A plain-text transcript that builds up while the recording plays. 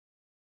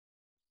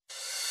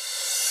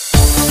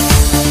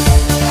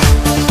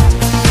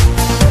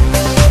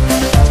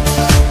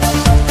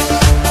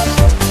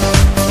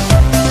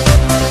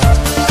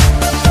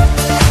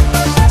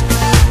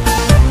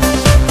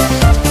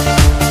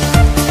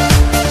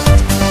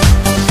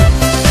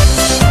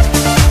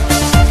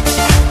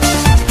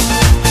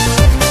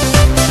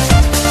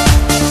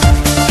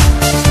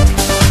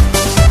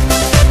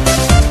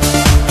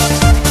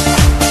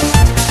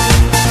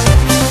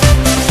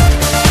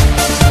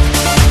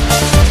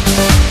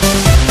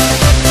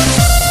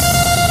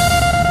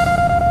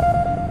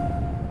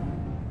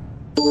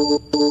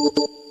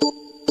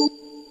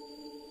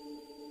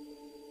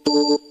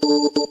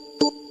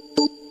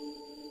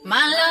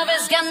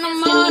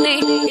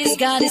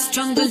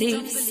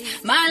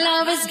beliefs. My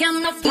love has got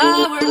no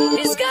power,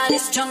 he's got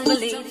his strong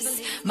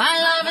beliefs. My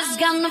love has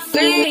got no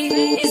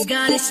fame, he's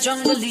got his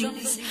strong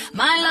beliefs.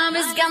 My love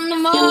has got no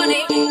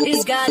money,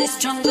 he's got his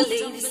strong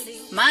beliefs.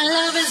 My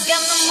love has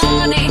got no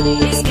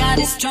money, he's got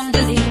his strong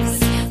beliefs.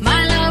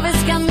 My love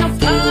has got no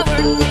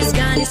power, he's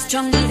got his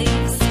strong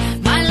beliefs.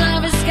 My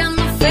love has got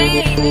no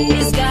fame,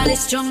 he's got his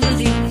strong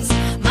beliefs.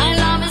 My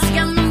love has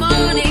got no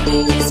money,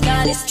 he's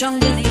got his strong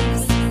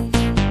beliefs.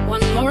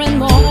 One more and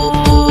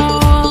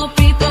more,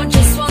 people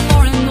just want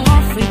more and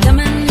more freedom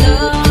and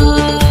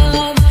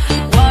love.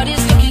 What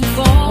he's looking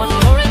for, one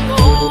more and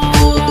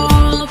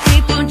more,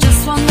 people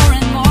just want more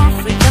and more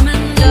freedom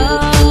and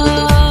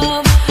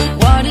love.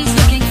 What he's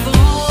looking for,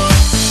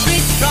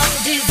 freed from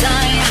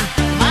desire,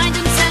 mind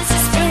and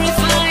senses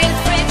purified,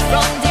 freed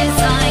from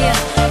desire,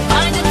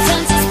 mind and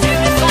senses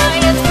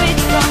purified, freed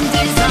from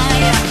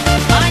desire,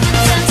 mind and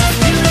senses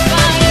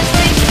purified,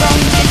 freed from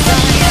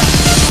desire.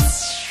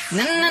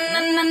 Na na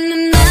na na na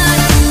na.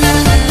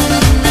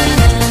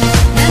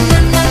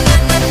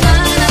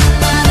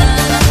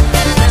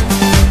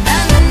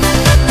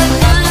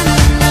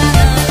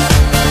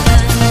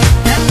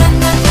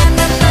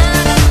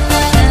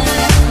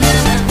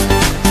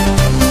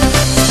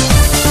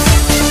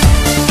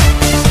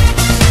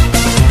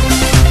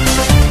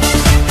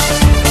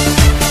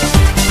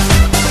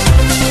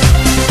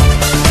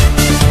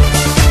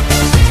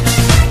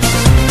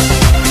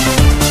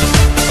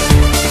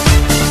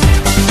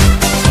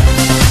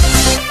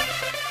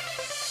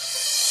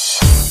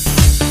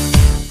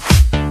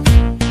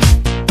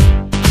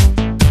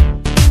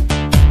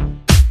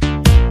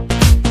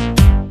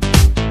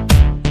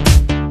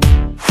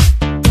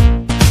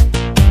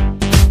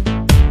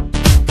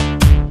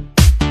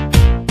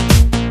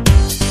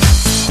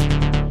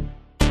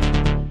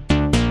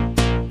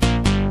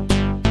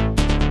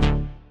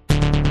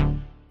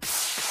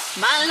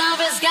 My love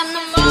has got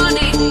no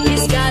money,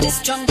 he's got his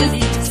strong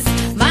beliefs.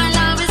 My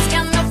love has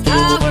got no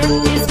power,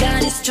 he's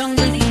got his strong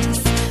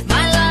beliefs.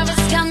 My love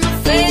has got no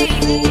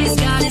fame, he's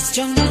got his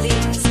strong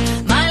beliefs.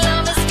 My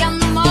love has got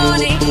no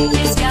money,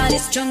 he's got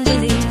his strong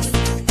beliefs.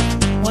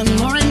 One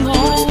more and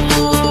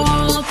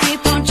more,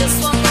 people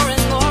just want more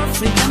and more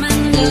freedom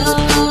and love.